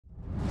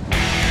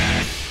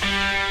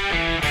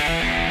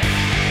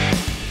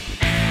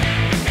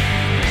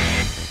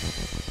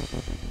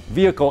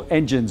Vehicle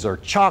engines are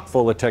chock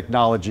full of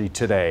technology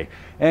today.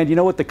 And you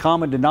know what the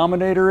common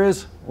denominator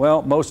is?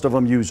 Well, most of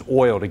them use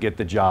oil to get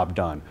the job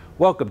done.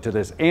 Welcome to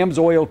this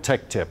AMSOIL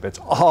Tech Tip. It's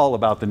all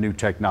about the new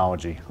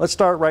technology. Let's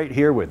start right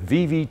here with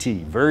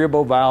VVT,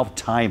 variable valve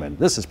timing.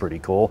 This is pretty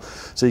cool.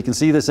 So you can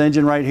see this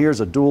engine right here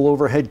is a dual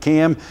overhead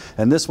cam,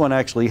 and this one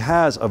actually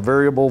has a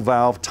variable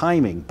valve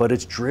timing, but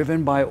it's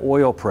driven by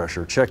oil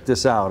pressure. Check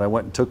this out. I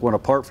went and took one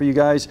apart for you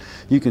guys.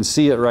 You can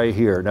see it right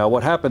here. Now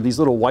what happened, these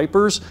little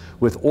wipers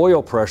with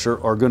oil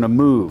pressure are going to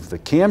move. The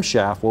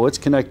camshaft, well, it's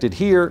connected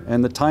here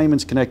and the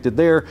timing's connected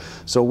there.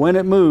 So when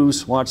it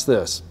moves, watch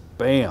this.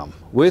 Bam.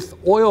 With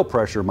oil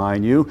pressure,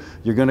 mind you,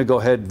 you're going to go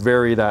ahead and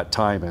vary that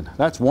timing.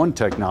 That's one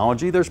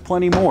technology. There's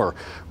plenty more.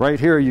 Right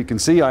here you can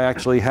see I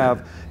actually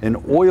have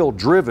an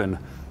oil-driven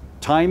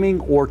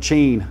timing or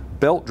chain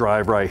belt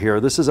drive right here.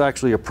 This is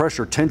actually a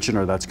pressure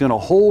tensioner that's going to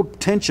hold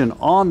tension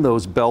on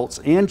those belts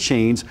and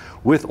chains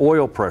with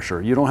oil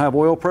pressure. You don't have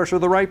oil pressure,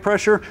 the right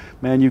pressure,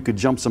 man, you could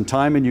jump some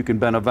time and you can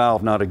bend a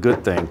valve, not a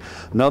good thing.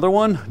 Another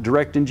one,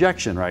 direct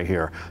injection right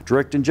here.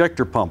 Direct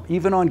injector pump,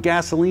 even on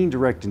gasoline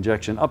direct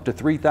injection, up to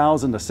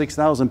 3,000 to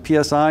 6,000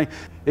 PSI.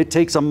 It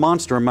takes a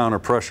monster amount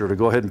of pressure to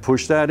go ahead and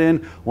push that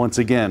in. Once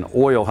again,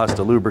 oil has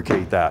to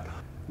lubricate that.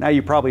 Now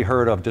you probably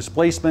heard of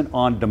displacement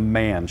on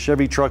demand.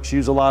 Chevy trucks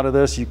use a lot of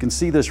this. You can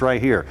see this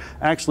right here.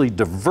 Actually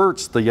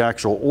diverts the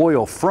actual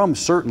oil from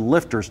certain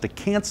lifters to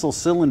cancel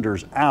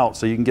cylinders out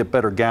so you can get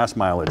better gas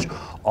mileage.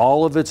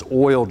 All of it's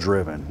oil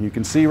driven. You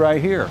can see right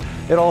here.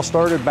 It all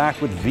started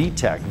back with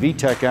VTEC.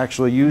 VTEC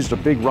actually used a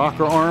big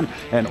rocker arm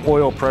and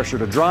oil pressure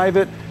to drive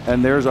it.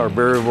 And there's our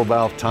variable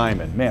valve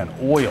timing. Man,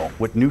 oil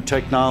with new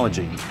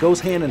technology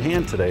goes hand in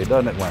hand today,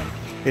 doesn't it, Len?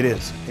 It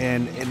is.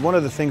 And one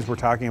of the things we're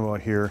talking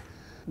about here,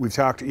 we've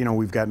talked,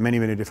 we've got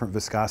many different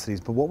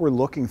viscosities, but what we're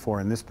looking for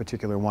in this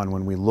particular one,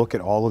 when we look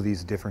at all of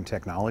these different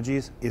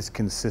technologies, is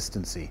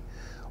consistency.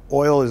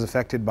 Oil is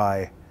affected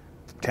by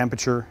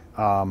temperature,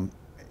 and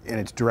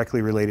it's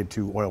directly related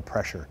to oil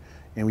pressure.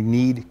 And we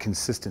need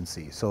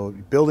consistency. So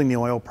building the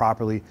oil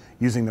properly,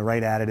 using the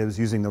right additives,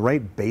 using the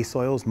right base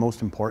oils,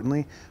 most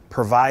importantly,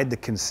 provide the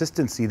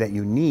consistency that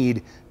you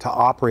need to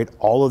operate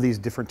all of these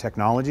different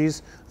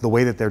technologies the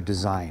way that they're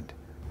designed.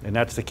 And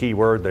that's the key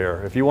word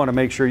there. If you want to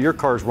make sure your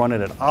car's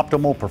running at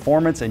optimal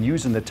performance and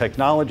using the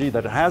technology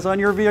that it has on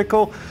your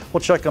vehicle,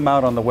 well, check them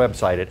out on the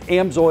website at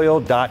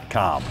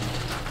amsoil.com.